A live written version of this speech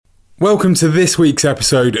Welcome to this week's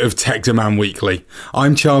episode of Tech Demand Weekly.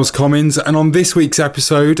 I'm Charles Commins, and on this week's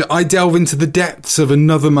episode, I delve into the depths of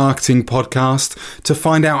another marketing podcast to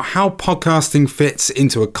find out how podcasting fits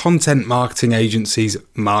into a content marketing agency's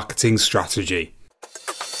marketing strategy.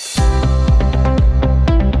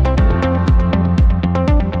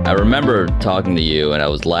 I remember talking to you and I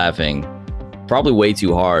was laughing probably way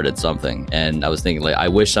too hard at something, and I was thinking, like, I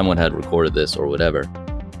wish someone had recorded this or whatever.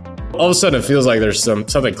 All of a sudden, it feels like there's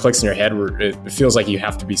something clicks in your head where it feels like you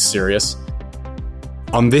have to be serious.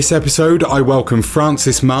 On this episode, I welcome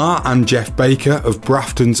Francis Marr and Jeff Baker of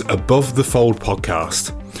Brafton's Above the Fold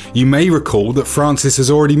podcast. You may recall that Francis has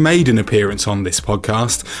already made an appearance on this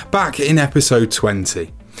podcast back in episode 20.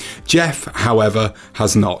 Jeff, however,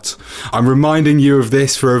 has not. I'm reminding you of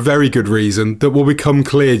this for a very good reason that will become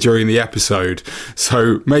clear during the episode,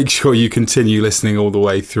 so make sure you continue listening all the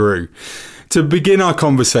way through. To begin our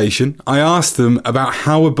conversation, I asked them about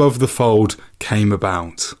how Above the Fold came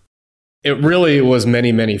about. It really was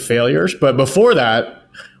many, many failures. But before that,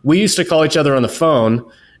 we used to call each other on the phone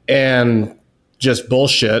and just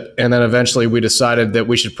bullshit. And then eventually we decided that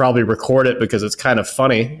we should probably record it because it's kind of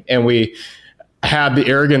funny. And we had the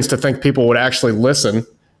arrogance to think people would actually listen.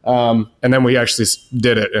 And then we actually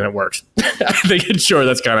did it and it worked. I think it's sure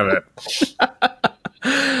that's kind of it.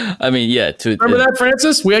 I mean, yeah. Remember that,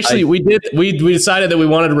 Francis? We decided that we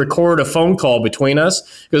wanted to record a phone call between us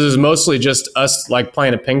because it was mostly just us like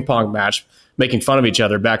playing a ping pong match, making fun of each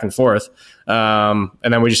other back and forth. And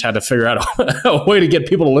then we just had to figure out a way to get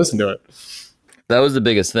people to listen to it. That was the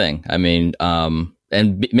biggest thing. I mean,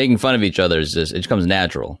 making fun of each other is just, it comes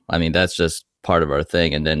natural. I mean, that's just part of our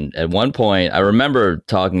thing. And then at one point, I remember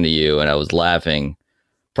talking to you and I was laughing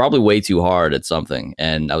probably way too hard at something.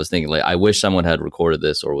 And I was thinking, like, I wish someone had recorded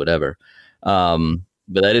this or whatever. But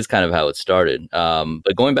that is kind of how it started.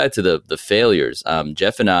 But going back to the failures,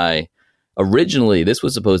 Jeff and I, originally, this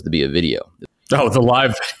was supposed to be a video. Oh, the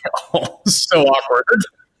live video. So awkward.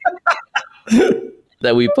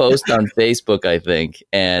 That we post on Facebook, I think.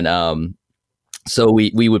 And so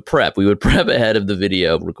we would prep. We would prep ahead of the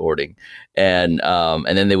video recording. And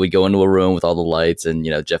then they would go into a room with all the lights, and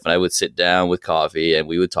Jeff and I would sit down with coffee and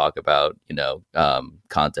we would talk about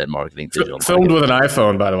content marketing, digital filmed marketing. With an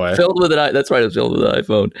iPhone, by the way. That's right, it was filmed with an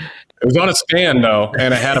iPhone. It was on a stand though,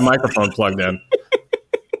 and it had a microphone plugged in.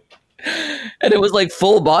 And it was like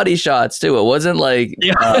full body shots too. It wasn't like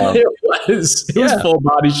it was full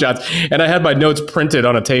body shots. And I had my notes printed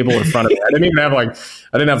on a table in front of me. I didn't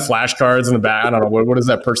have flashcards in the back. I don't know what is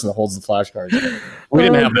that person that holds the flashcards? We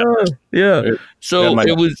didn't have that. Yeah. So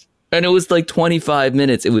it was like 25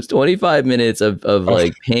 minutes. It was 25 minutes of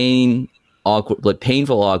like painful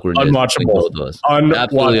awkwardness. Unwatchable.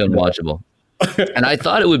 Absolutely unwatchable. And I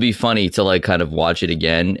thought it would be funny to like kind of watch it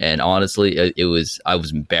again. And honestly, I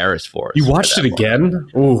was embarrassed for it. You watched it again?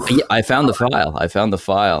 Ooh. Yeah, I found the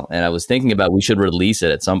file. And I was thinking about we should release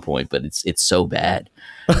it at some point, but it's so bad.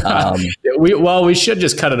 We should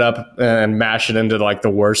just cut it up and mash it into like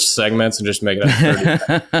the worst segments and just make it a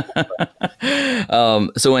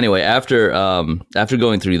 30. So anyway, after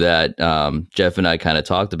going through that, Jeff and I kind of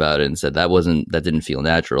talked about it and said that didn't feel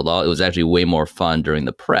natural at all. It was actually way more fun during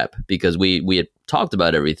the prep because we had talked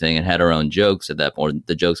about everything and had our own jokes at that point.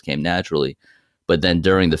 The jokes came naturally, but then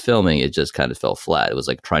during the filming, it just kind of fell flat. It was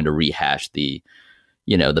like trying to rehash the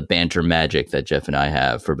banter magic that Jeff and I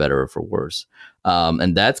have, for better or for worse.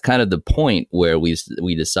 And that's kind of the point where we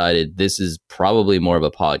decided this is probably more of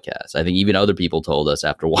a podcast. I think even other people told us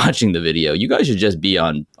after watching the video, you guys should just be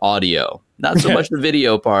on audio, not so much the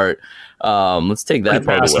video part. Let's take that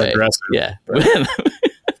part away. Yeah.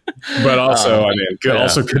 But also,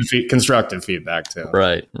 also good constructive feedback too.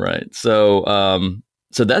 Right. So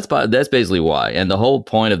that's basically why. And the whole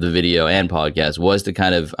point of the video and podcast was to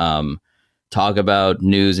kind of talk about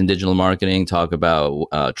news in digital marketing, talk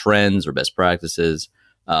about trends or best practices.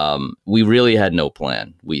 We really had no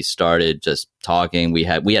plan. We started just talking. We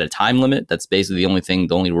had a time limit. That's basically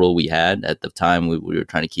the only rule we had at the time. We were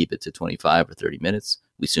trying to keep it to 25 or 30 minutes.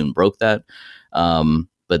 We soon broke that.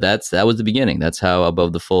 But that was the beginning. That's how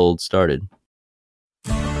Above the Fold started.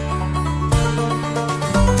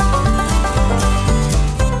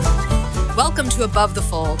 Welcome to Above the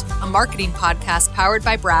Fold, a marketing podcast powered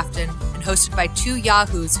by Brafton and hosted by two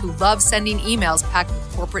yahoos who love sending emails packed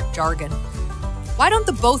with corporate jargon. Why don't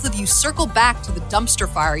the both of you circle back to the dumpster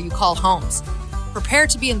fire you call homes? Prepare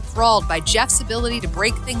to be enthralled by Jeff's ability to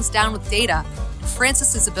break things down with data and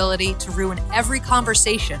Francis's ability to ruin every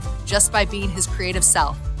conversation just by being his creative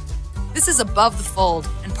self. This is Above the Fold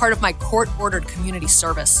and part of my court-ordered community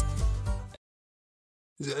service.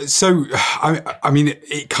 So, I mean,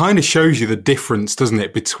 it kind of shows you the difference, doesn't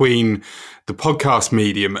it, between the podcast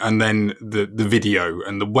medium and then the video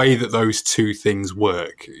and the way that those two things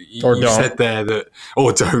work. Or you don't. said there that,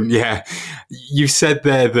 or don't, yeah. You said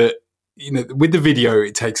there that, you know, with the video,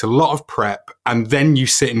 it takes a lot of prep and then you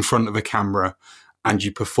sit in front of a camera and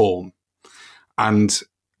you perform. And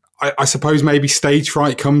I suppose maybe stage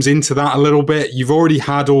fright comes into that a little bit. You've already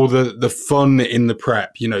had all the fun in the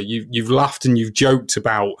prep. You know, you've laughed and you've joked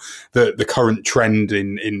about the current trend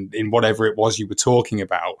in whatever it was you were talking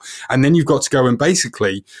about. And then you've got to go and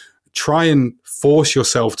basically try and force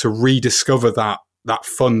yourself to rediscover that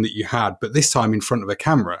fun that you had, but this time in front of a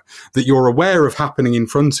camera that you're aware of happening in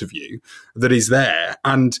front of you, that is there.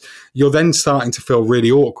 And you're then starting to feel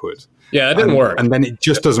really awkward. Yeah, it didn't work. And then it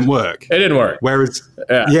just doesn't work. It didn't work. Whereas,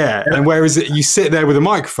 whereas you sit there with a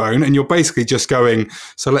microphone and you're basically just going,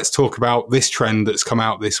 so let's talk about this trend that's come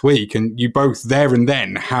out this week. And you both there and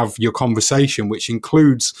then have your conversation, which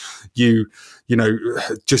includes you know,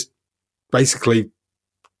 just basically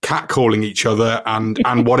catcalling each other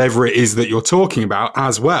and whatever it is that you're talking about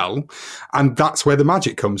as well. And that's where the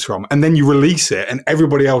magic comes from. And then you release it and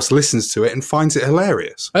everybody else listens to it and finds it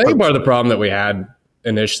hilarious. I think part of the problem that we had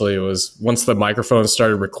initially was once the microphone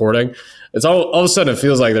started recording, it's all of a sudden it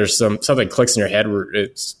feels like there's something clicks in your head where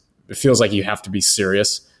it feels like you have to be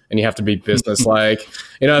serious and you have to be business-like.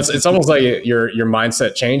 You know, it's almost like your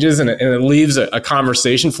mindset changes and it leaves a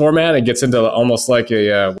conversation format and gets into almost like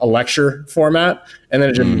a lecture format, and then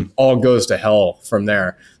it just all goes to hell from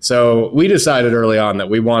there. So we decided early on that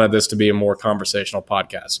we wanted this to be a more conversational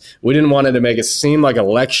podcast. We didn't want it to make it seem like a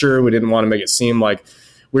lecture. We didn't want to make it seem like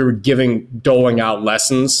we were doling out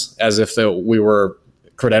lessons as if we were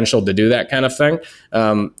credentialed to do that kind of thing.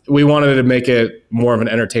 We wanted to make it more of an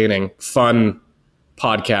entertaining, fun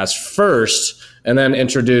podcast first, and then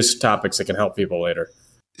introduce topics that can help people later.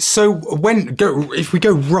 So if we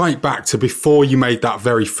go right back to before you made that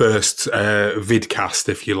very first vidcast,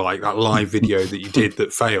 if you like, that live video that you did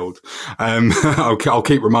that failed, I'll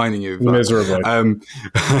keep reminding you of that. Miserably.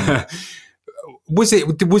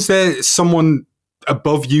 Was there someone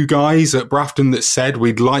above you guys at Brafton that said,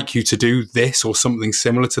 we'd like you to do this or something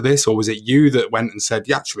similar to this? Or was it you that went and said,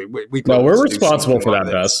 yeah, actually, we're responsible for that,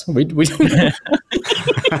 Bess. We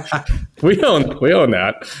we own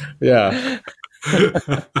that. Yeah.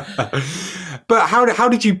 But how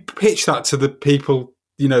did you pitch that to the people,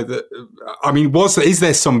 you know, that, I mean, is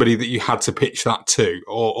there somebody that you had to pitch that to,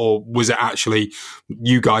 or was it actually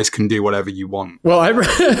you guys can do whatever you want? Well, I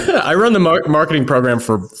run the marketing program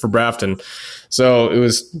for Brafton. So it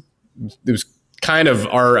was kind of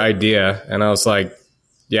our idea, and I was like,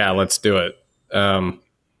 "Yeah, let's do it."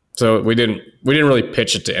 So we didn't really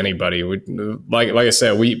pitch it to anybody. Like I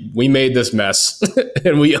said, we made this mess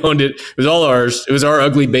and we owned it. It was all ours. It was our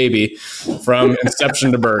ugly baby from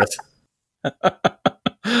inception to birth.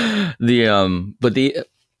 We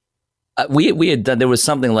had done, there was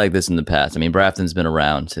something like this in the past. I mean, Brafton's been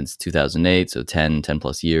around since 2008, so 10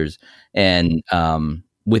 plus years, and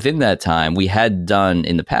within that time, we had done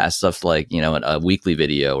in the past stuff like, you know, a weekly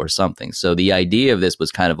video or something. So the idea of this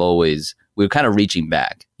was kind of always, we were kind of reaching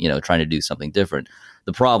back, you know, trying to do something different.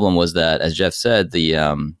 The problem was that, as Jeff said, it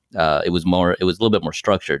was a little bit more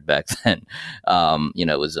structured back then. You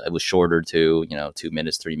know, it was shorter to, you know, 2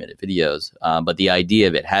 minutes, 3 minute videos. But the idea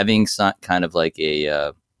of it having kind of like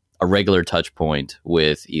a regular touch point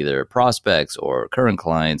with either prospects or current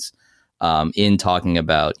clients, in talking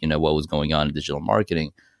about, you know, what was going on in digital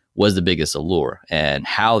marketing was the biggest allure, and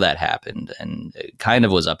how that happened. And it kind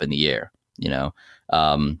of was up in the air, you know.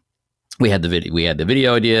 We had the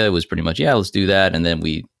video idea. It was pretty much, yeah, let's do that. And then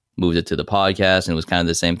we moved it to the podcast, and it was kind of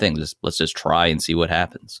the same thing. Let's just try and see what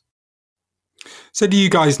happens. So do you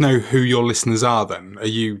guys know who your listeners are then? Are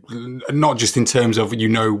you, not just in terms of, you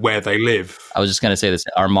know, where they live? I was just going to say this.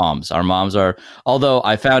 Our moms are, although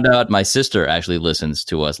I found out my sister actually listens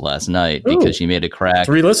to us last night because she made a crack.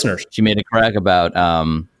 3 listeners. She made a crack about,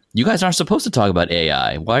 you guys aren't supposed to talk about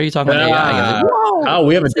AI. Why are you talking about AI? Like,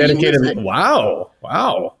 we have a dedicated, wow.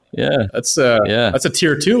 Yeah. That's a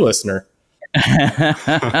tier 2 listener.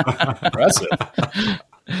 Impressive.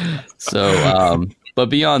 So, but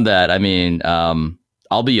beyond that, I mean,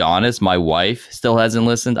 I'll be honest, my wife still hasn't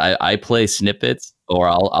listened. I play snippets, or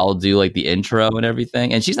I'll do like the intro and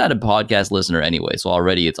everything. And she's not a podcast listener anyway. So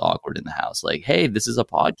already it's awkward in the house. Like, hey, this is a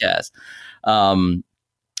podcast.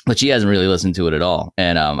 But she hasn't really listened to it at all.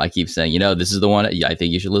 And I keep saying, you know, this is the one. I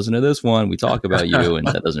think you should listen to this one. We talk about you. And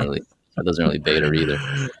that doesn't really bait her either.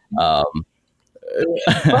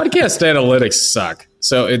 Podcast analytics suck.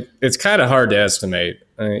 So it's kind of hard to estimate.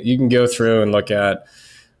 You can go through and look at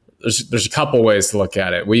there's a couple ways to look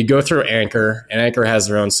at it. We go through Anchor, and Anchor has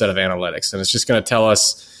their own set of analytics, and it's just going to tell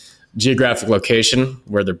us geographic location,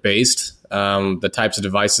 where they're based, the types of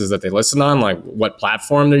devices that they listen on, like what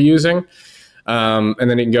platform they're using. And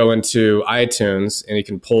then you can go into iTunes and you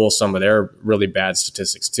can pull some of their really bad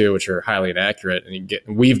statistics too, which are highly inaccurate, and you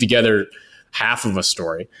weave together half of a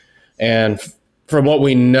story. And from what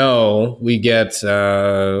we know, we get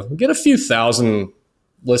a few thousand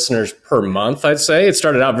listeners per month, I'd say. It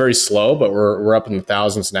started out very slow, but we're up in the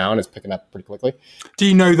thousands now, and it's picking up pretty quickly. Do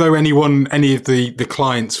you know, though, any of the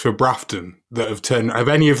clients for Brafton that have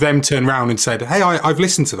any of them turned around and said, hey, I've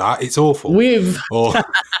listened to that, it's awful?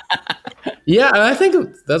 Yeah, I think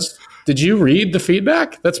did you read the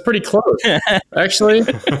feedback? That's pretty close, actually.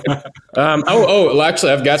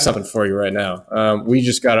 Actually, I've got something for you right now. We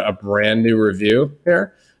just got a brand new review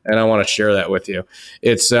here, and I want to share that with you.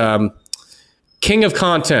 It's King of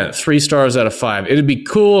Content, 3 stars out of 5. It'd be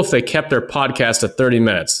cool if they kept their podcast at 30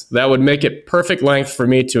 minutes. That would make it perfect length for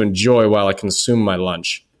me to enjoy while I consume my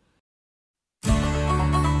lunch.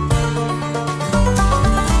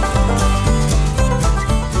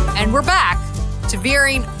 And we're back to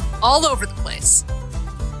veering all over the place.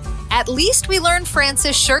 At least we learned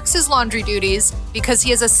Francis shirks his laundry duties because he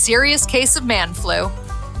has a serious case of man flu.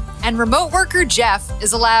 And remote worker Jeff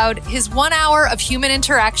is allowed his 1 hour of human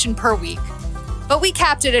interaction per week. But we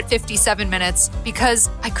capped it at 57 minutes because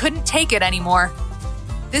I couldn't take it anymore.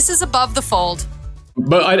 This is Above the Fold.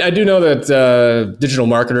 But I do know that digital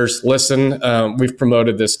marketers listen. We've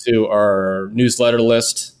promoted this to our newsletter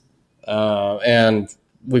list, and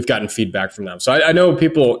we've gotten feedback from them. So I know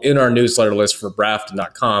people in our newsletter list for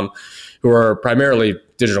Brafton.com who are primarily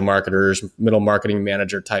digital marketers, middle marketing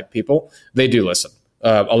manager type people. They do listen,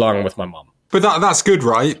 along with my mom. But that's good,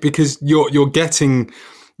 right? Because you're getting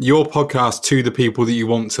your podcast to the people that you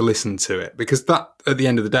want to listen to it, because that at the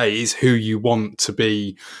end of the day is who you want to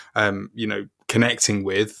be connecting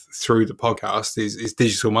with through the podcast is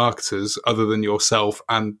digital marketers other than yourself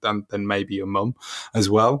and maybe your mum as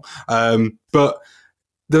well. But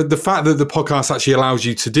the fact that the podcast actually allows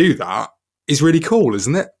you to do that is really cool,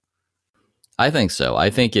 isn't it? I think so. I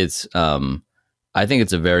think it's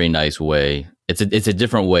a very nice way. It's a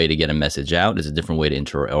different way to get a message out. It's a different way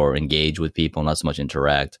to engage with people, not so much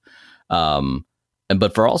interact.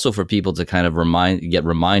 But for people to kind of get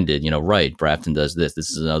reminded, right, Brafton does this. This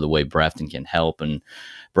is another way Brafton can help, and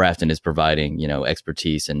Brafton is providing,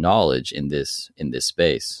 expertise and knowledge in this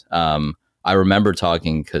space. I remember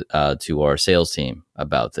talking to our sales team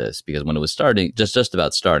about this because when it was starting, just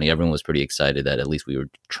about starting, everyone was pretty excited that at least we were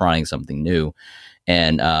trying something new.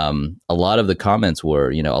 And a lot of the comments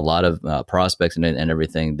were, a lot of prospects and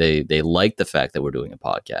everything, they like the fact that we're doing a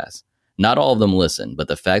podcast. Not all of them listen, but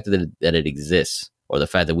the fact that it exists, or the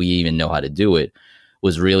fact that we even know how to do it,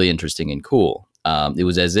 was really interesting and cool. It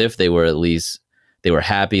was as if they were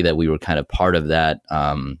happy that we were kind of part of that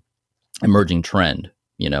emerging trend,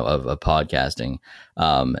 of podcasting.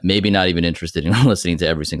 Maybe not even interested in listening to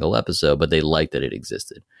every single episode, but they liked that it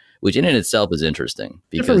existed, which in itself is interesting.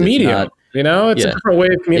 Different medium, it's a different way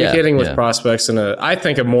of communicating with prospects in I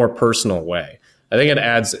think a more personal way. I think it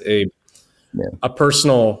adds a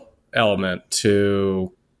personal element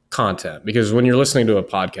to content, because when you're listening to a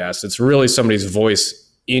podcast, it's really somebody's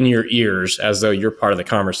voice in your ears as though you're part of the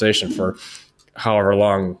conversation for however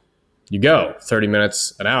long you go, 30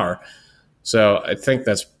 minutes, an hour. So I think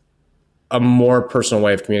that's a more personal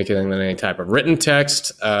way of communicating than any type of written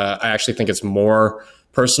text. I actually think it's more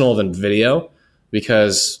personal than video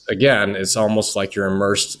because, again, it's almost like you're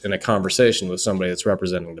immersed in a conversation with somebody that's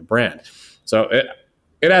representing the brand. So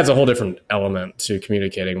it adds a whole different element to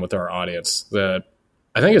communicating with our audience that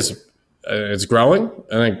I think it's growing.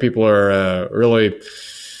 I think people are really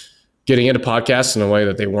getting into podcasts in a way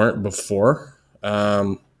that they weren't before.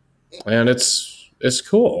 And it's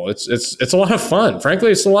cool. It's a lot of fun.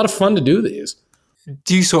 Frankly, it's a lot of fun to do these.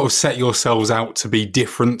 Do you sort of set yourselves out to be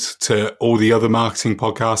different to all the other marketing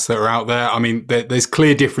podcasts that are out there? I mean, there's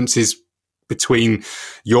clear differences between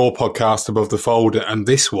your podcast Above the Fold and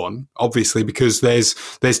this one, obviously, because there's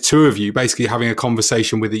two of you basically having a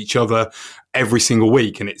conversation with each other every single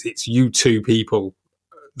week, and it's you two people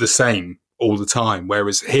the same all the time.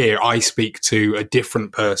 Whereas here, I speak to a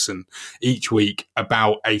different person each week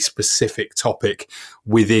about a specific topic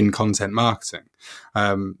within content marketing.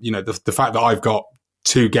 The fact that I've got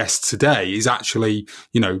two guests today is actually,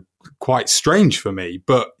 quite strange for me,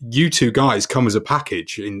 but you two guys come as a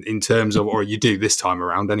package in terms of, or you do this time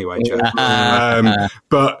around anyway, Jeff.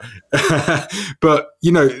 But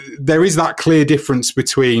there is that clear difference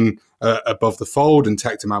between Above the Fold and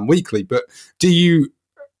Tech Demand Weekly. But do you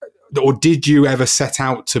or did you ever set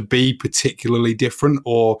out to be particularly different,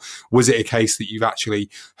 or was it a case that you've actually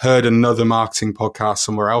heard another marketing podcast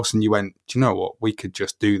somewhere else and you went, do you know what, we could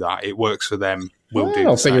just do that, it works for them, we'll do I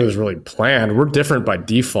don't think it was really planned. We're different by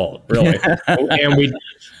default, really.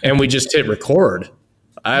 and we just hit record.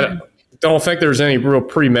 I don't think there's any real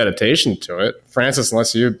premeditation to it, Francis,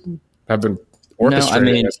 unless you have been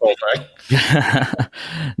orchestrating this whole thing.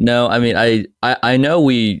 No, I mean, I know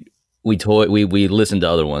we listened to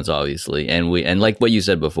other ones, obviously, and like what you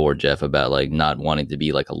said before, Jeff, about like not wanting to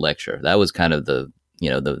be like a lecture. That was kind of the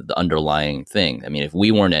underlying thing. I mean, if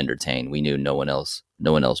we weren't entertained, we knew no one else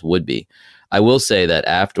would be. I will say that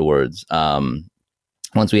afterwards,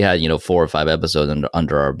 once we had 4 or 5 episodes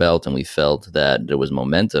under our belt, and we felt that there was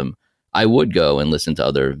momentum, I would go and listen to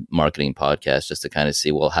other marketing podcasts just to kind of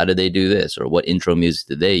see, well, how did they do this, or what intro music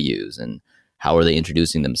did they use, and how are they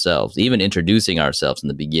introducing themselves? Even introducing ourselves in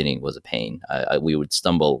the beginning was a pain. We would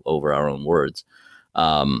stumble over our own words.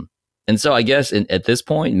 And so I guess at this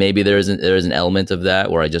point, maybe there is an element of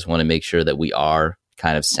that where I just want to make sure that we are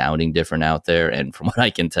kind of sounding different out there. And from what I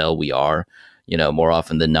can tell, we are, more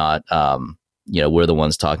often than not, we're the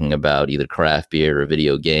ones talking about either craft beer or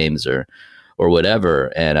video games or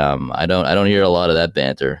whatever. And I don't hear a lot of that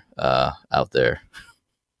banter out there.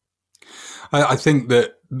 I think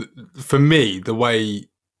that for me, the way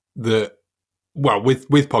that, well, with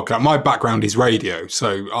podcast, my background is radio.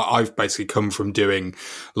 So I've basically come from doing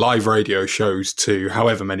live radio shows to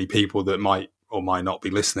however many people that might or might not be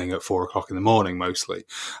listening at 4 o'clock in the morning, mostly,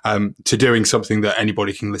 to doing something that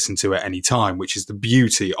anybody can listen to at any time, which is the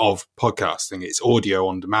beauty of podcasting. It's audio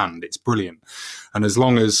on demand. It's brilliant. And as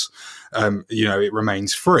long as, it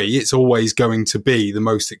remains free, it's always going to be the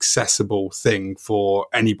most accessible thing for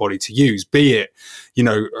anybody to use, be it,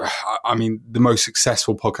 the most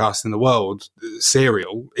successful podcast in the world,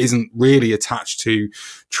 Serial, isn't really attached to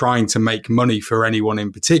trying to make money for anyone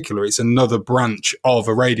in particular. It's another branch of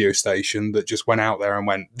a radio station that just went out there and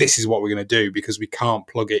went, this is what we're going to do because we can't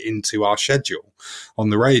plug it into our schedule on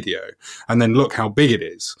the radio. And then look how big it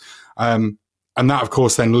is. And that, of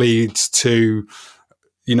course, then leads to,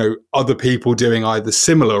 other people doing either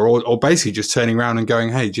similar or basically just turning around and going,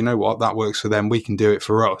 hey, do you know what? That works for them. We can do it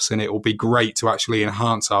for us. And it will be great to actually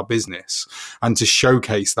enhance our business and to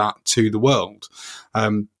showcase that to the world.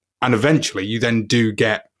 And eventually you then do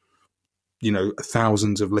get,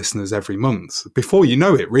 thousands of listeners every month before you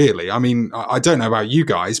know it, really. I mean, I don't know about you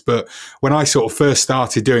guys, but when I sort of first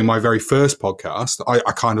started doing my very first podcast,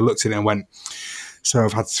 I kind of looked at it and went, so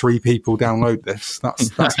I've had 3 people download this.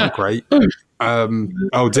 That's not great.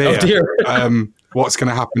 Oh dear. What's going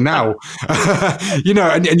to happen now?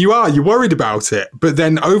 And you're worried about it. But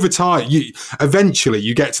then over time, eventually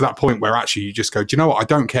you get to that point where actually you just go, do you know what? I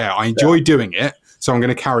don't care. I enjoy doing it. So I'm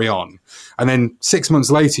going to carry on. And then 6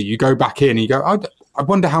 months later, you go back in and you go, I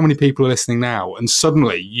wonder how many people are listening now. And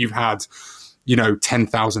suddenly you've had,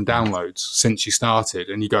 10,000 downloads since you started.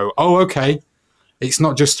 And you go, oh, okay. It's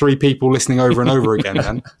not just 3 people listening over and over again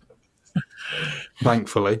then.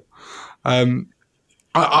 Thankfully. I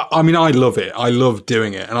love it. I love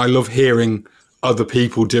doing it. And I love hearing other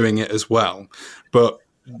people doing it as well. But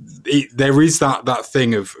there is that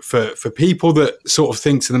thing of, for people that sort of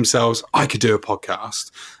think to themselves, I could do a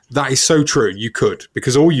podcast. That is so true. You could,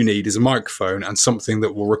 because all you need is a microphone and something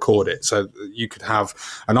that will record it. So you could have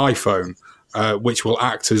an iPhone, which will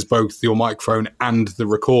act as both your microphone and the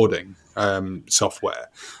recording software.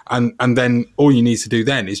 And then all you need to do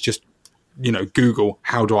then is just, Google,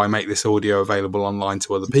 how do I make this audio available online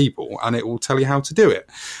to other people? And it will tell you how to do it.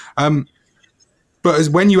 But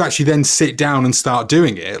when you actually then sit down and start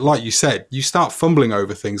doing it, like you said, you start fumbling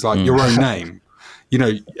over things like your own name,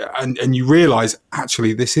 and you realize,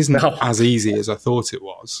 actually, this isn't as easy as I thought it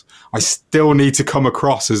was. I still need to come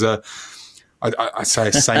across as I say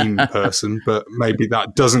a sane person, but maybe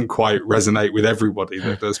that doesn't quite resonate with everybody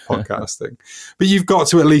that does podcasting. But you've got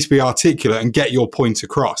to at least be articulate and get your point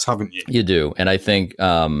across, haven't you? You do. And I think,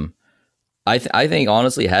 I think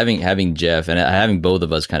honestly, having Jeff and having both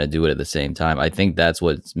of us kind of do it at the same time, I think that's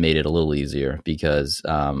what's made it a little easier because,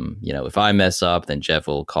 if I mess up, then Jeff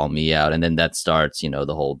will call me out and then that starts,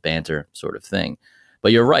 the whole banter sort of thing.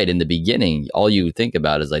 But you're right. In the beginning, all you think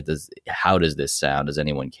about is like, how does this sound? Does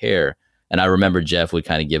anyone care? And I remember Jeff would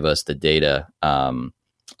kind of give us the data of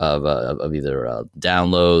either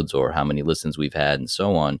downloads or how many listens we've had and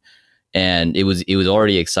so on. And it was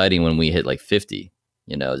already exciting when we hit like 50,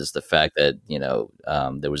 just the fact that,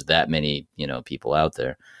 there was that many, people out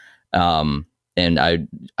there. And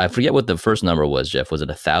I forget what the first number was, Jeff. Was it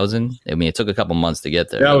 1,000? I mean, it took a couple months to get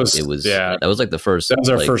there. That was like the first. That was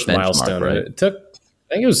our like, first milestone, right? It took,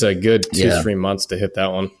 I think it was a good 2-3 months to hit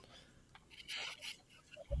that one.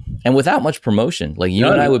 And without much promotion. Like you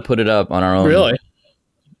and I would put it up on our own. Really?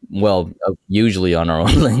 Well, usually on our own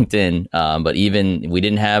LinkedIn. But even we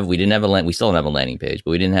still don't have a landing page,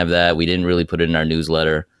 but we didn't have that. We didn't really put it in our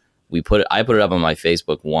newsletter. I put it up on my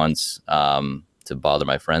Facebook once to bother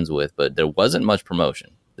my friends with, but there wasn't much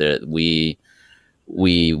promotion. We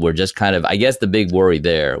were just kind of, I guess the big worry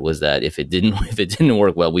there was that if it didn't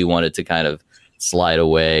work well, we wanted to kind of slide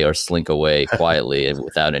away or slink away quietly and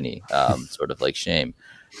without any sort of like shame.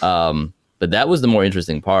 But that was the more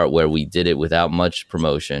interesting part, where we did it without much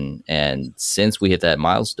promotion. And since we hit that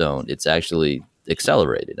milestone, it's actually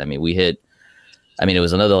accelerated. I mean, it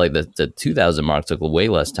was another, like the 2,000 mark took way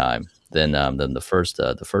less time than the first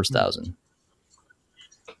 1,000.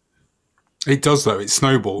 It does, though. It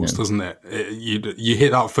snowballs, doesn't it? You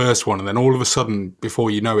hit that first one, and then all of a sudden, before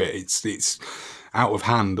you know it, it's out of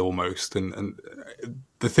hand almost. And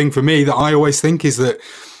the thing for me that I always think is that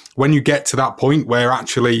when you get to that point where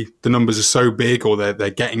actually the numbers are so big, or they're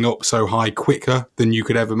getting up so high quicker than you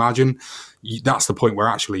could ever imagine, that's the point where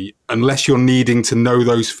actually, unless you're needing to know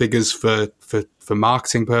those figures for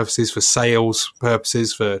marketing purposes, for sales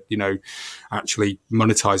purposes, for actually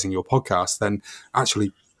monetizing your podcast, then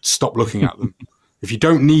actually stop looking at them. If you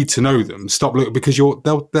don't need to know them, stop looking, because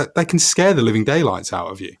they can scare the living daylights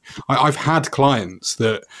out of you. I've had clients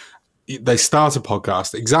that they start a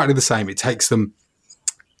podcast exactly the same. It takes them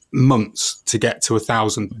months to get to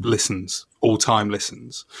 1,000 listens, all-time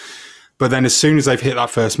listens. But then as soon as they've hit that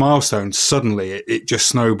first milestone, suddenly it just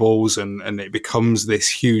snowballs and it becomes this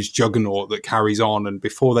huge juggernaut that carries on. And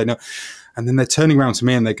before they know, and then they're turning around to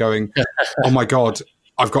me and they're going, oh my God,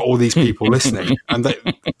 I've got all these people listening. And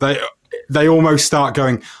they almost start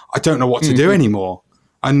going, I don't know what to do anymore.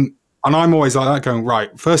 And I'm always like that, going,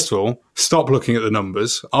 right, first of all, stop looking at the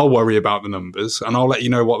numbers. I'll worry about the numbers and I'll let you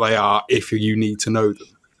know what they are if you need to know them.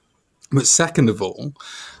 But second of all,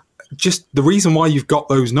 just the reason why you've got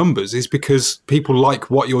those numbers is because people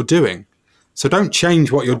like what you're doing. So don't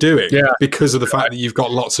change what you're doing because of the fact that you've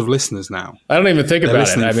got lots of listeners now. I don't even think about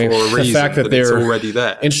it. I mean, the fact that they're already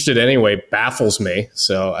there, interested anyway, baffles me.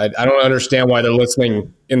 So I don't understand why they're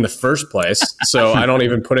listening in the first place. So I don't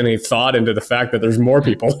even put any thought into the fact that there's more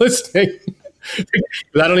people listening.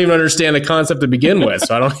 I don't even understand the concept to begin with.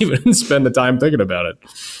 So I don't even spend the time thinking about it.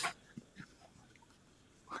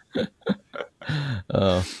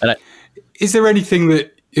 Is there anything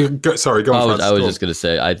that? Sorry, go on. I was just going to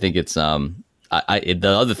say, I think it's the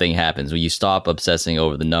other thing happens when you stop obsessing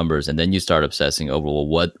over the numbers and then you start obsessing over,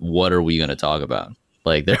 well, what are we going to talk about?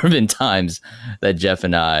 Like there have been times that Jeff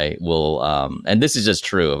and I will, and this is just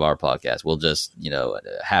true of our podcast. We'll just a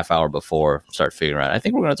half hour before start figuring out, I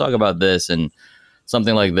think we're going to talk about this and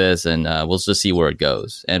something like this, and we'll just see where it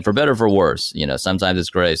goes. And for better or for worse, sometimes it's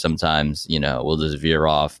great. Sometimes, we'll just veer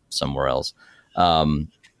off somewhere else.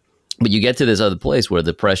 But you get to this other place where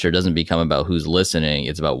the pressure doesn't become about who's listening.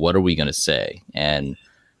 It's about what are we going to say? And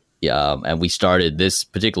we started this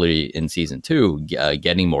particularly in season 2,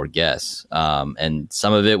 getting more guests. And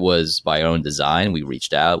some of it was by our own design. We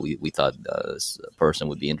reached out. We thought this person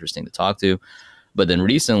would be interesting to talk to. But then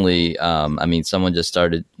recently, someone just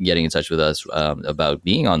started getting in touch with us about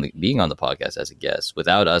being on the podcast as a guest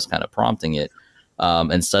without us kind of prompting it.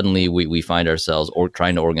 And suddenly we find ourselves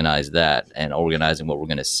trying to organize that and organizing what we're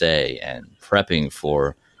going to say and prepping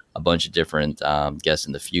for a bunch of different guests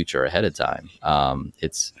in the future ahead of time.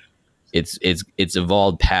 It's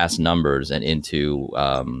evolved past numbers and into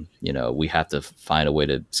we have to find a way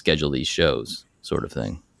to schedule these shows, sort of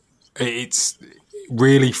thing. It's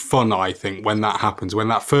really fun, I think, when that happens, when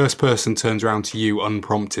that first person turns around to you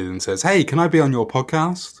unprompted and says, hey, can I be on your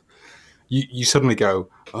podcast? You suddenly go,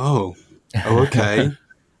 oh, okay.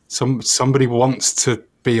 Somebody wants to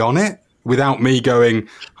be on it without me going,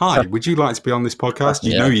 hi, would you like to be on this podcast?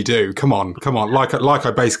 You know you do. Come on. Like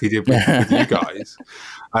I basically did with you guys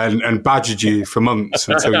and badgered you for months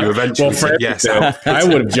until you eventually said yes. I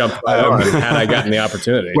would have jumped on had I gotten the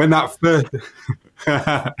opportunity. When that first...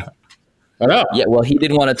 Yeah, well, he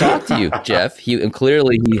didn't want to talk to you, Jeff.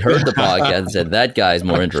 Clearly he heard the podcast and said, that guy's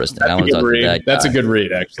more interesting. I want to talk to that guy. That's a good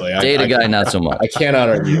read, actually. Data guy, not so much. I cannot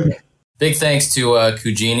argue. Big thanks to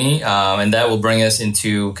Kujini, and that will bring us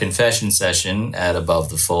into confession session at Above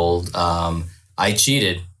the Fold. I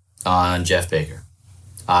cheated on Jeff Baker.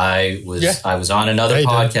 I was on another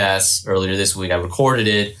podcast earlier this week. I recorded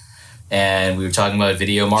it, and we were talking about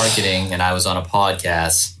video marketing, and I was on a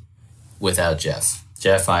podcast without Jeff.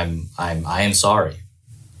 Jeff, I am sorry.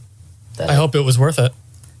 I hope it was worth it.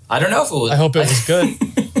 I don't know if it was. I hope it was good.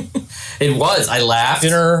 It was. I laughed.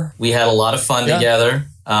 Dinner. We had a lot of fun together.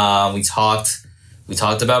 We talked We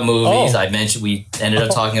talked about movies. I mentioned we ended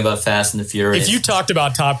up talking about Fast and the Furious. If you talked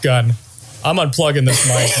about Top Gun, I'm unplugging this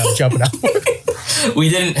mic and I'm jumping out. We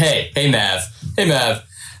didn't. Hey, Mav.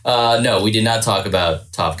 No, we did not talk about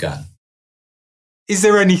Top Gun. Is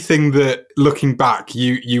there anything that, looking back,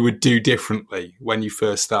 you would do differently when you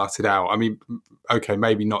first started out? I mean, okay,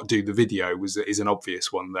 maybe not do the video is an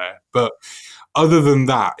obvious one there, but other than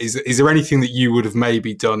that, is there anything that you would have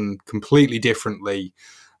maybe done completely differently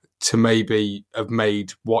to maybe have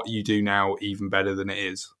made what you do now even better than it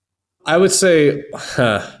is? I would say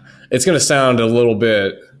it's going to sound a little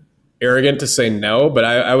bit arrogant to say no, but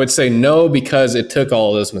I would say no because it took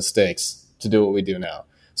all those mistakes to do what we do now.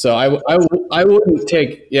 So I wouldn't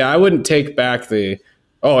take back the.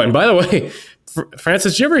 Oh, and by the way,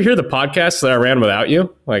 Francis, did you ever hear the podcast that I ran without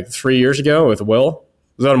you, like 3 years ago with Will?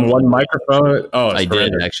 Was that on one microphone? Oh, I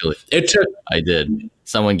did actually. I did.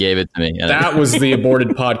 Someone gave it to me. That was the aborted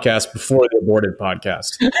podcast before the aborted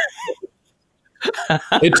podcast.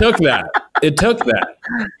 It took that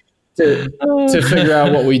to figure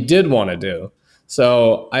out what we did want to do.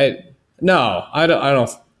 So I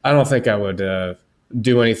don't think I would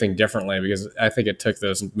do anything differently because I think it took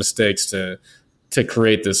those mistakes to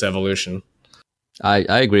create this evolution. I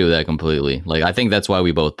agree with that completely. Like, I think that's why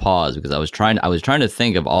we both paused, because I was trying to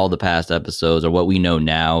think of all the past episodes or what we know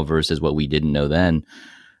now versus what we didn't know then.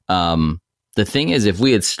 The thing is, if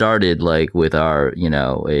we had started like with our,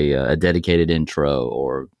 a dedicated intro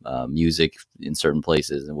or music in certain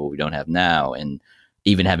places and what we don't have now, and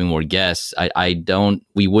even having more guests,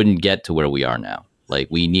 we wouldn't get to where we are now. Like,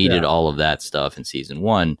 we needed all of that stuff in season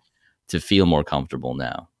 1 to feel more comfortable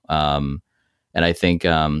now. And I think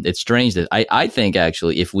it's strange that I think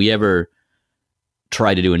actually if we ever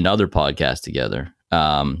try to do another podcast together,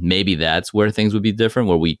 maybe that's where things would be different,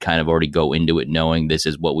 where we kind of already go into it knowing this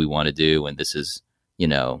is what we want to do. And this is,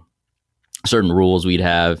 certain rules we'd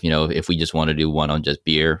have, if we just want to do one on just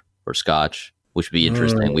beer or scotch, which would be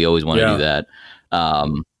interesting. We always want to do that.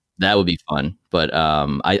 That would be fun. But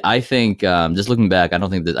I think just looking back, I don't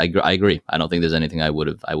think that I agree. I don't think there's anything I would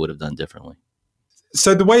have done differently.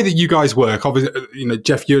 So the way that you guys work, obviously,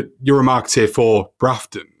 Jeff, you're a marketeer for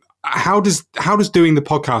Brafton. How does doing the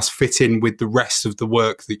podcast fit in with the rest of the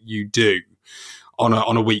work that you do on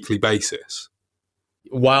a weekly basis?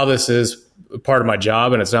 While this is part of my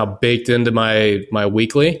job and it's now baked into my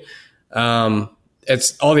weekly,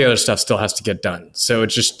 it's all the other stuff still has to get done. So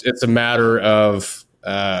it's a matter of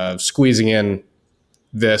squeezing in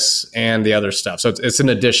this and the other stuff. So it's an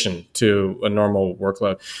addition to a normal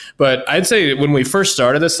workload. But I'd say when we first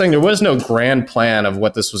started this thing, there was no grand plan of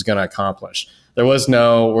what this was going to accomplish. There was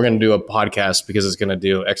no, we're going to do a podcast because it's going to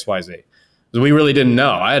do X, Y, Z. We really didn't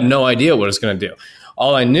know. I had no idea what it was going to do.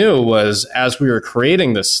 All I knew was as we were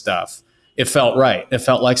creating this stuff, it felt right. It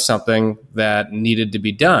felt like something that needed to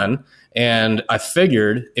be done. And I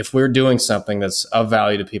figured if we're doing something that's of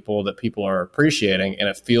value to people, that people are appreciating, and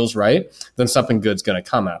it feels right, then something good's going to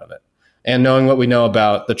come out of it. And knowing what we know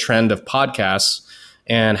about the trend of podcasts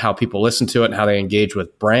and how people listen to it and how they engage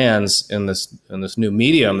with brands in this new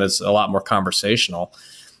medium that's a lot more conversational,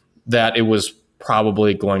 that it was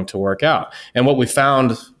probably going to work out. And what we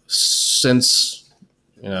found since,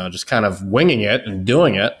 just kind of winging it and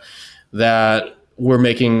doing it, that we're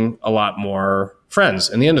making a lot more friends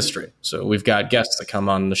in the industry. So we've got guests that come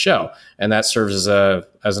on the show, and that serves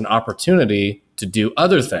as an opportunity to do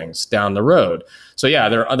other things down the road. So yeah,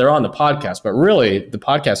 they're on the podcast, but really the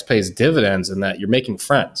podcast pays dividends in that you're making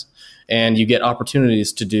friends and you get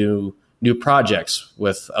opportunities to do new projects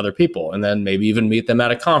with other people, and then maybe even meet them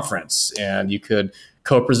at a conference, and you could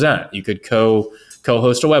co-present, you could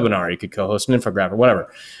co-host a webinar, you could co-host an infographic,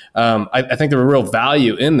 whatever. I think the real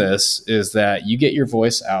value in this is that you get your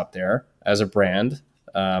voice out there as a brand,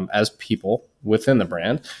 as people within the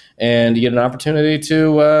brand, and you get an opportunity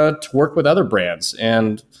to work with other brands.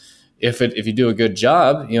 And if you do a good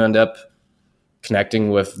job, you end up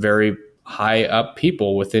connecting with very high up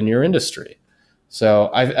people within your industry.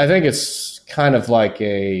 So I think it's kind of like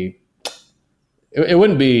it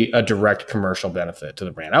wouldn't be a direct commercial benefit to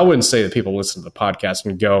the brand. I wouldn't say that people listen to the podcast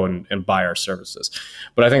and go and buy our services,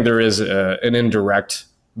 but I think there is an indirect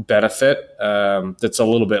benefit that's a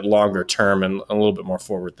little bit longer term and a little bit more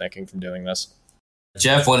forward thinking from doing this.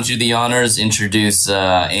 Jeff, why don't you do the honors, introduce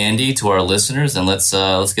Andy to our listeners, and let's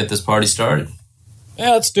get this party started.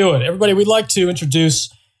 Yeah, let's do it. Everybody, we'd like to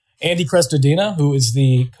introduce Andy Crestodina, who is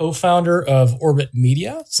the co-founder of Orbit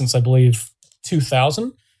Media since, I believe,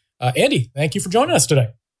 2000. Andy, thank you for joining us today.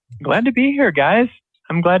 Glad to be here, guys.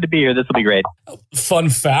 I'm glad to be here. This will be great. Fun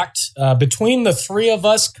fact, between the three of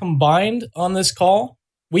us combined on this call,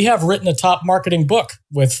 we have written a top marketing book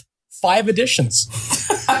with 5 editions.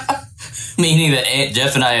 Meaning that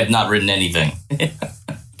Jeff and I have not written anything.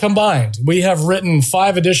 Combined, we have written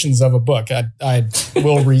 5 editions of a book. I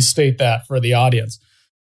will restate that for the audience.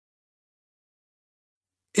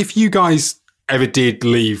 If you guys ever did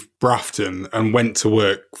leave Brafton and went to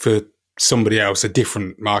work for somebody else, a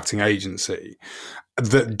different marketing agency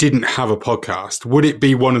that didn't have a podcast, would it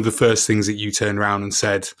be one of the first things that you turned around and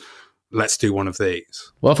said, let's do one of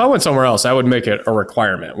these? Well, if I went somewhere else, I would make it a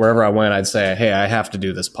requirement. Wherever I went, I'd say, hey, I have to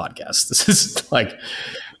do this podcast. This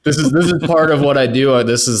is part of what I do.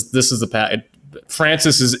 This is the package.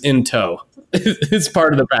 Francis is in tow. It's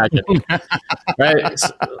part of the package, right?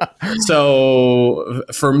 So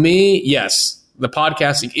for me, yes, the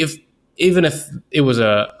podcasting, even if it was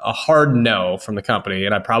a hard no from the company,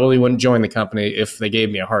 and I probably wouldn't join the company if they gave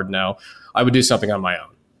me a hard no, I would do something on my own.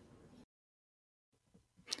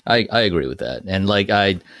 I agree with that. And like,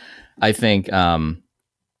 I think, in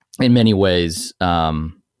many ways,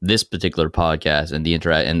 this particular podcast and the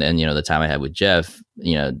and you know, the time I had with Jeff,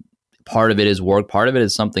 you know, part of it is work, part of it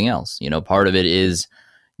is something else, you know, part of it is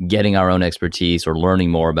getting our own expertise or learning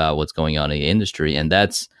more about what's going on in the industry. And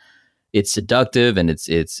it's seductive and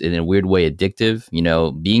it's in a weird way addictive, you know,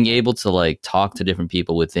 being able to like talk to different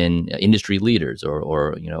people within industry leaders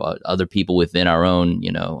or you know, other people within our own,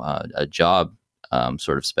 you know, a job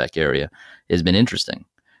sort of spec area has been interesting.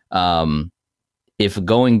 If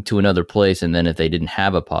going to another place and then if they didn't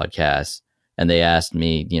have a podcast and they asked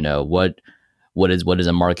me, you know, what is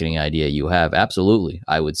a marketing idea you have? Absolutely.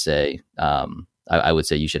 I would say, I would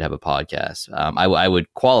say you should have a podcast. I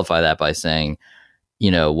would qualify that by saying,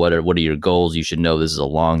 you know, what are your goals? You should know this is a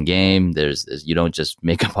long game. You don't just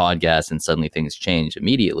make a podcast and suddenly things change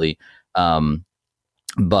immediately.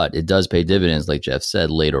 But it does pay dividends, like Jeff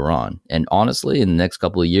said, later on. And honestly, in the next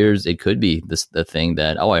couple of years, it could be the thing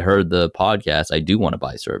that, oh, I heard the podcast. I do want to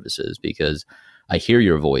buy services because I hear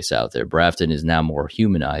your voice out there. Brafton is now more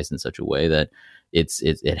humanized in such a way that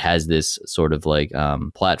it has this sort of like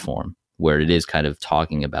platform where it is kind of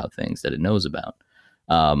talking about things that it knows about.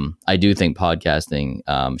 I do think podcasting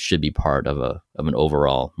should be part of an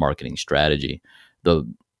overall marketing strategy.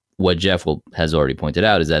 What Jeff has already pointed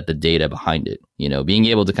out is that the data behind it, you know, being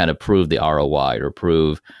able to kind of prove the ROI or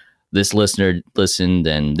prove this listener listened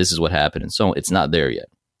and this is what happened. And so it's not there yet,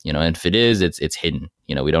 you know, and if it is, it's hidden,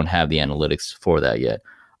 you know, we don't have the analytics for that yet.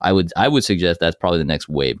 I would suggest that's probably the next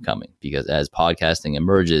wave coming because as podcasting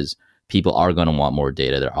emerges, people are going to want more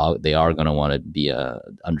data. They are going to want to be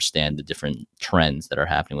understand the different trends that are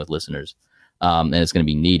happening with listeners. And it's going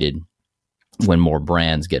to be needed when more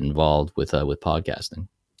brands get involved with podcasting.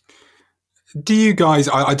 Do you guys,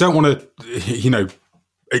 I don't want to, you know,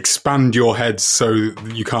 expand your heads so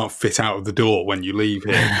you can't fit out of the door when you leave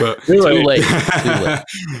here, but Too late.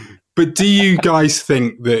 But do you guys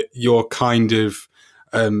think that you're kind of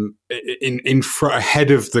in front,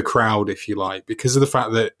 ahead of the crowd, if you like, because of the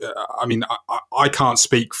fact that, I mean, I can't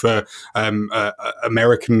speak for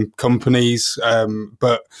American companies,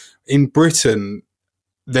 but in Britain,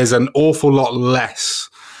 there's an awful lot less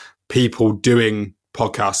people doing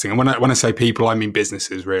podcasting. And when I say people, I mean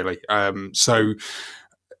businesses, really. So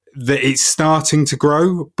it's starting to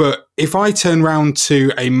grow. But if I turn around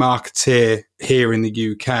to a marketeer here in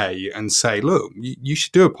the UK and say, look, you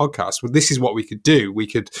should do a podcast. Well, this is what we could do. We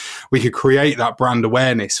could create that brand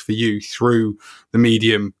awareness for you through the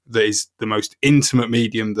medium that is the most intimate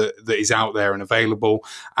medium that is out there and available.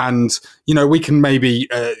 And, you know, we can maybe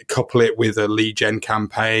couple it with a lead gen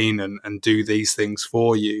campaign and do these things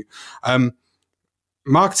for you.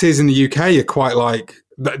 Marketers in the UK are quite like,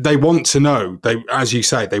 they want to know, as you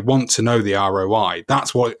say, they want to know the ROI.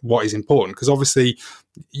 That's what is important, because obviously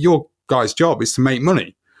your guy's job is to make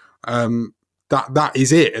money. That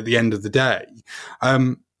is it at the end of the day.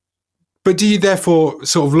 But do you therefore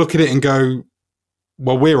sort of look at it and go,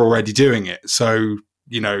 well, we're already doing it, so,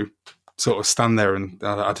 you know, sort of stand there and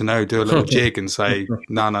I don't know, do a little jig and say,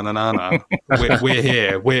 no, we're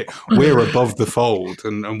here, we're above the fold,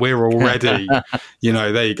 and we're already, you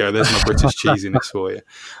know, there you go, there's my British cheesiness for you.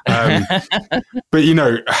 But you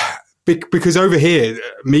know, because over here,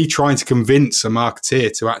 me trying to convince a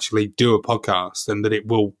marketeer to actually do a podcast and that it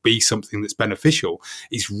will be something that's beneficial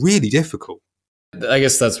is really difficult. I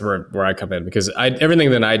guess that's where I come in, because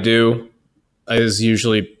everything that I do is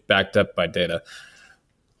usually backed up by data.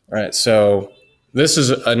 Right. So this is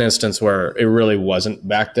an instance where it really wasn't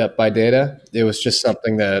backed up by data. It was just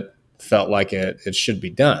something that felt like it should be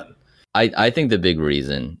done. I think the big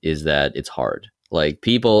reason is that it's hard. Like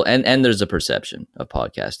people, and there's a perception of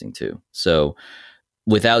podcasting too. So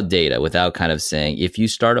without data, without kind of saying, if you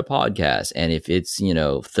start a podcast and if it's,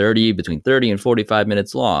 between 30 and 45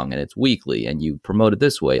 minutes long and it's weekly and you promote it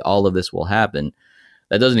this way, all of this will happen.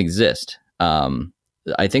 That doesn't exist.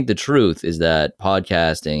 I think the truth is that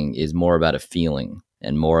podcasting is more about a feeling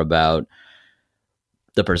and more about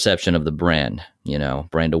the perception of the brand,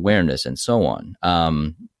 brand awareness and so on.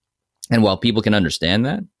 And while people can understand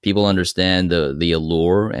that, people understand the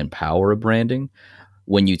allure and power of branding.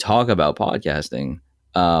 When you talk about podcasting,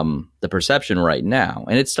 the perception right now,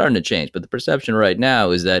 and it's starting to change, but the perception right now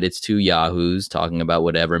is that it's two yahoos talking about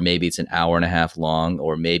whatever. Maybe it's an hour and a half long,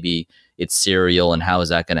 or maybe it's serial. And how is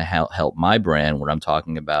that going to help my brand when I'm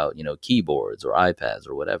talking about, keyboards or iPads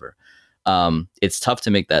or whatever? It's tough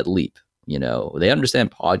to make that leap. They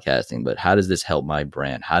understand podcasting, but how does this help my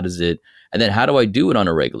brand? How does it, and then how do I do it on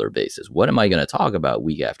a regular basis? What am I going to talk about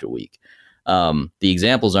week after week? The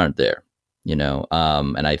examples aren't there,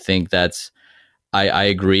 and I think I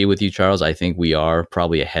agree with you, Charles. I think we are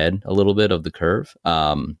probably ahead a little bit of the curve.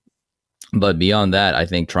 But beyond that, I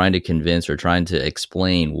think trying to convince or trying to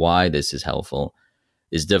explain why this is helpful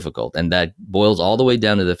is difficult. And that boils all the way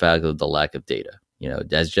down to the fact of the lack of data.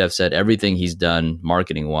 As Jeff said, everything he's done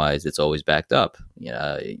marketing wise, it's always backed up.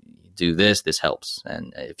 Do this helps.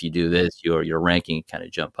 And if you do this, your ranking kind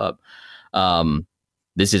of jump up.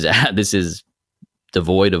 This is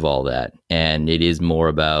devoid of all that. And it is more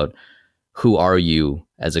about, who are you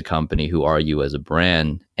as a company? Who are you as a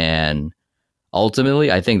brand? And ultimately,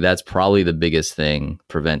 I think that's probably the biggest thing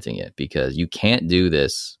preventing it, because you can't do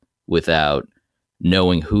this without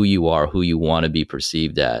knowing who you are, who you want to be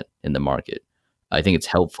perceived at in the market. I think it's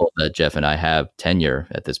helpful that Jeff and I have tenure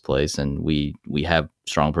at this place, and we have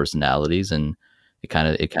strong personalities, and it kind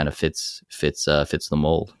of fits the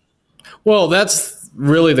mold. Well, that's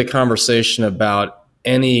really the conversation about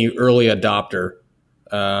any early adopter.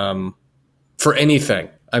 For anything.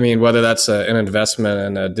 I mean, whether that's an investment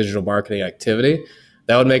in a digital marketing activity,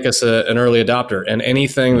 that would make us an early adopter. And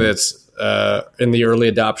anything that's in the early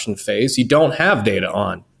adoption phase, you don't have data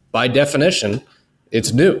on. By definition,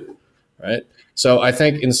 it's new, right? So I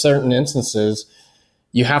think in certain instances,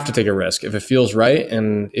 you have to take a risk. If it feels right,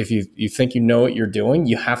 and if you think you know what you're doing,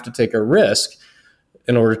 you have to take a risk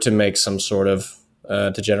in order to make some sort of,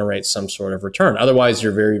 to generate some sort of return. Otherwise,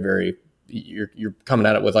 you're very, very you're coming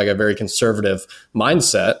at it with like a very conservative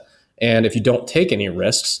mindset. And if you don't take any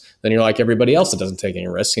risks, then you're like everybody else that doesn't take any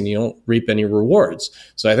risks, and you don't reap any rewards.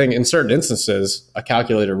 So I think in certain instances, a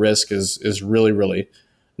calculated risk is really, really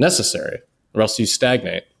necessary, or else you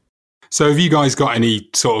stagnate. So have you guys got any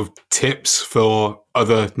sort of tips for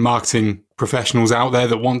other marketing professionals out there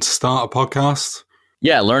that want to start a podcast?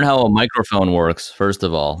 Yeah, learn how a microphone works, first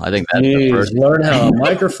of all. I think that's the first. Learn how a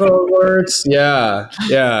microphone works. Yeah.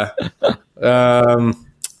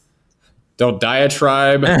 Don't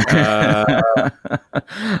diatribe. Learn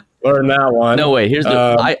that one. No, wait, here's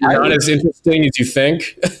the... not as interesting as you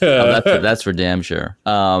think. That's for damn sure.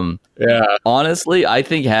 Yeah. Honestly, I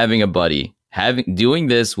think having a buddy, doing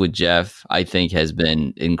this with Jeff, I think has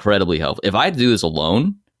been incredibly helpful. If I had to do this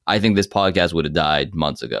alone, I think this podcast would have died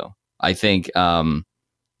months ago. I think...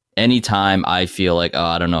 anytime I feel like,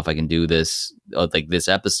 I don't know if I can do this, like this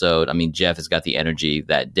episode, I mean, Jeff has got the energy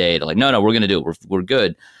that day to like, no, we're going to do it. We're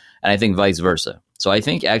good. And I think vice versa. So I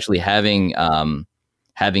think actually having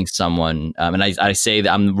someone, and I say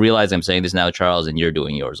that I'm realizing I'm saying this now, Charles, and you're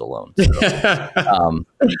doing yours alone. So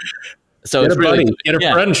get it's a really, buddy. Get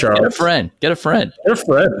a friend, Charles. Get a friend.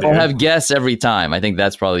 I'll have guests every time. I think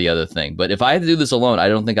that's probably the other thing. But if I had to do this alone, I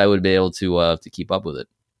don't think I would be able to keep up with it.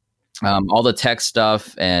 All the tech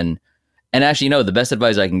stuff and actually, the best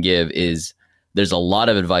advice I can give is there's a lot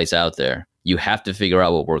of advice out there. You have to figure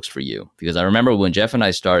out what works for you. Because I remember when Jeff and I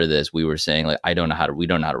started this, we were saying like, we don't know how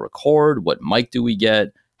to record. What mic do we get?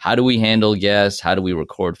 How do we handle guests? How do we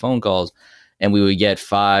record phone calls? And we would get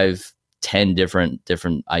 5-10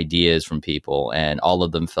 different ideas from people, and all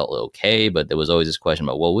of them felt okay. But there was always this question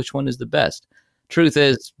about, well, which one is the best? Truth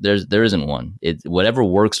is, there isn't one. It's whatever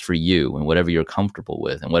works for you and whatever you're comfortable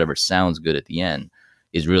with and whatever sounds good at the end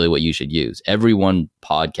is really what you should use. Everyone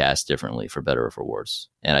podcasts differently, for better or for worse.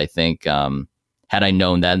 And I think had I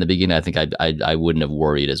known that in the beginning, I think I wouldn't have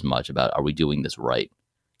worried as much about, are we doing this right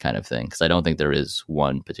kind of thing? Because I don't think there is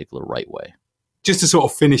one particular right way. Just to sort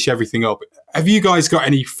of finish everything up, have you guys got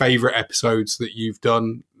any favorite episodes that you've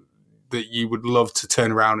done that you would love to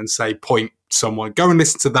turn around and say, point someone, go and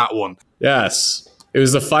listen to that one? Yes. It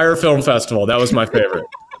was the Fire Film Festival. That was my favorite.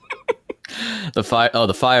 The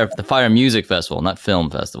Fire Music Festival, not film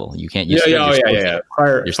festival. You can't.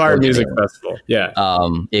 Fire Music Festival. Yeah.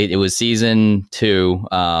 It was season 2.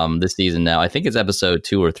 This season now, I think it's episode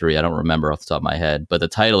 2 or 3. I don't remember off the top of my head, but the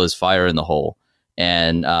title is Fire in the Hole,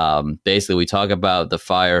 and basically we talk about the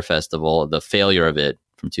Fire Festival, the failure of it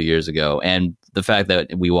from 2 years ago, and the fact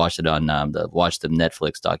that we watched it on the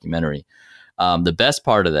Netflix documentary. The best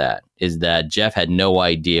part of that is that Jeff had no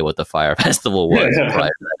idea what the Fire Festival was prior to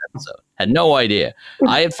that episode. Had no idea.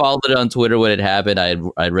 I had followed it on Twitter when it happened.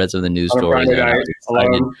 I'd read some of the news stories.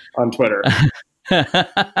 Alone on Twitter.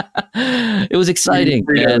 It was exciting.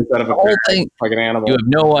 And the whole thing, like an animal. You have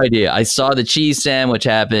no idea. I saw the cheese sandwich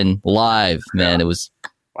happen live, man. Yeah. It was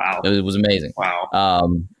wow. It was amazing.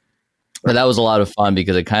 Wow. But that was a lot of fun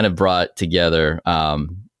because it kind of brought together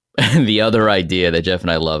the other idea that Jeff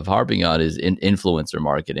and I love harping on is influencer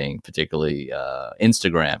marketing, particularly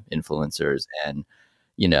Instagram influencers, and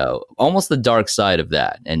almost the dark side of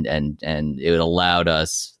that. And it allowed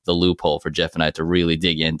us the loophole for Jeff and I to really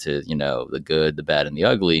dig into the good, the bad, and the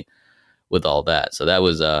ugly with all that. So that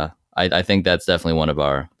was I think that's definitely one of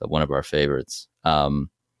our favorites.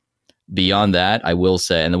 Beyond that, I will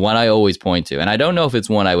say, and the one I always point to, and I don't know if it's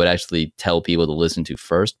one I would actually tell people to listen to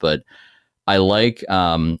first, but I like,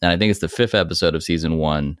 and I think it's the 5th episode of season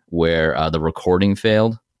 1 where the recording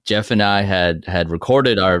failed. Jeff and I had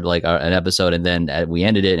recorded an episode, and then we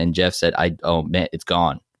ended it, and Jeff said, "Oh man, it's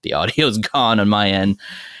gone. The audio's gone on my end,"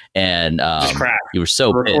 and you were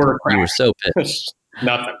so pissed. You were so pissed.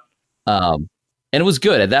 Nothing. And it was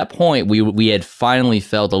good. At that point, we had finally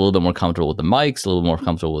felt a little bit more comfortable with the mics, a little more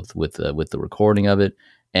comfortable with the recording of it,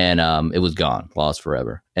 and it was gone, lost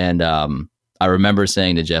forever. And I remember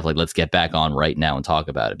saying to Jeff, let's get back on right now and talk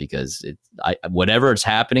about it, because whatever is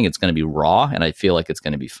happening, it's going to be raw, and I feel like it's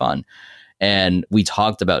going to be fun. And we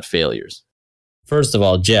talked about failures. First of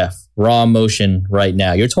all, Jeff, raw emotion right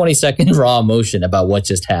now. Your 20-second raw emotion about what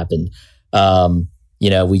just happened.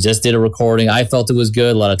 We just did a recording. I felt it was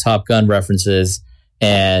good. A lot of Top Gun references.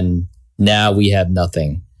 And now we have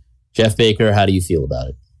nothing. Jeff Baker, how do you feel about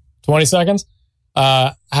it? 20 seconds?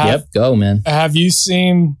 Yep, go, man. Have you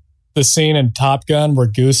seen the scene in Top Gun where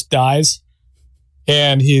Goose dies?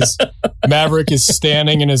 And Maverick is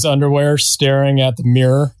standing in his underwear, staring at the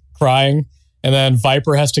mirror, crying. And then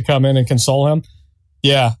Viper has to come in and console him.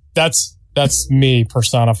 Yeah, that's me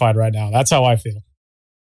personified right now. That's how I feel.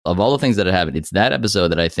 Of all the things that had happened, it's that episode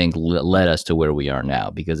that I think led us to where we are now.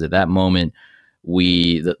 Because at that moment,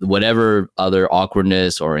 whatever other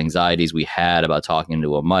awkwardness or anxieties we had about talking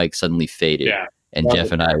into a mic suddenly faded. Yeah, and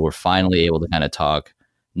Jeff and I were finally able to kind of talk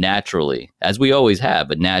naturally, as we always have,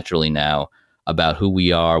 but naturally now, about who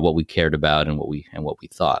we are, what we cared about, and what we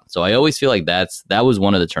thought. So I always feel like that was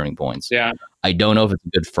one of the turning points. Yeah. I don't know if it's a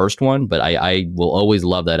good first one, but I will always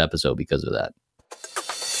love that episode because of that.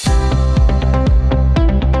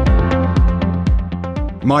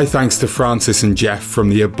 My thanks to Francis and Jeff from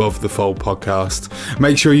the Above the Fold podcast.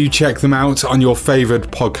 Make sure you check them out on your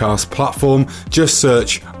favourite podcast platform. Just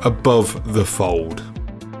search Above the Fold.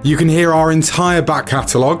 You can hear our entire back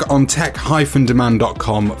catalogue on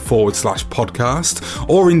tech-demand.com/podcast,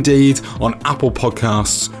 or indeed on Apple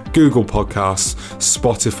Podcasts, Google Podcasts,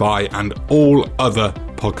 Spotify, and all other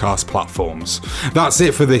podcast platforms. That's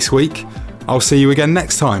it for this week. I'll see you again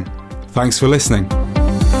next time. Thanks for listening.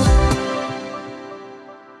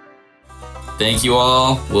 Thank you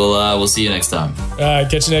all. We'll see you next time.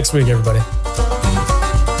 Catch you next week, everybody.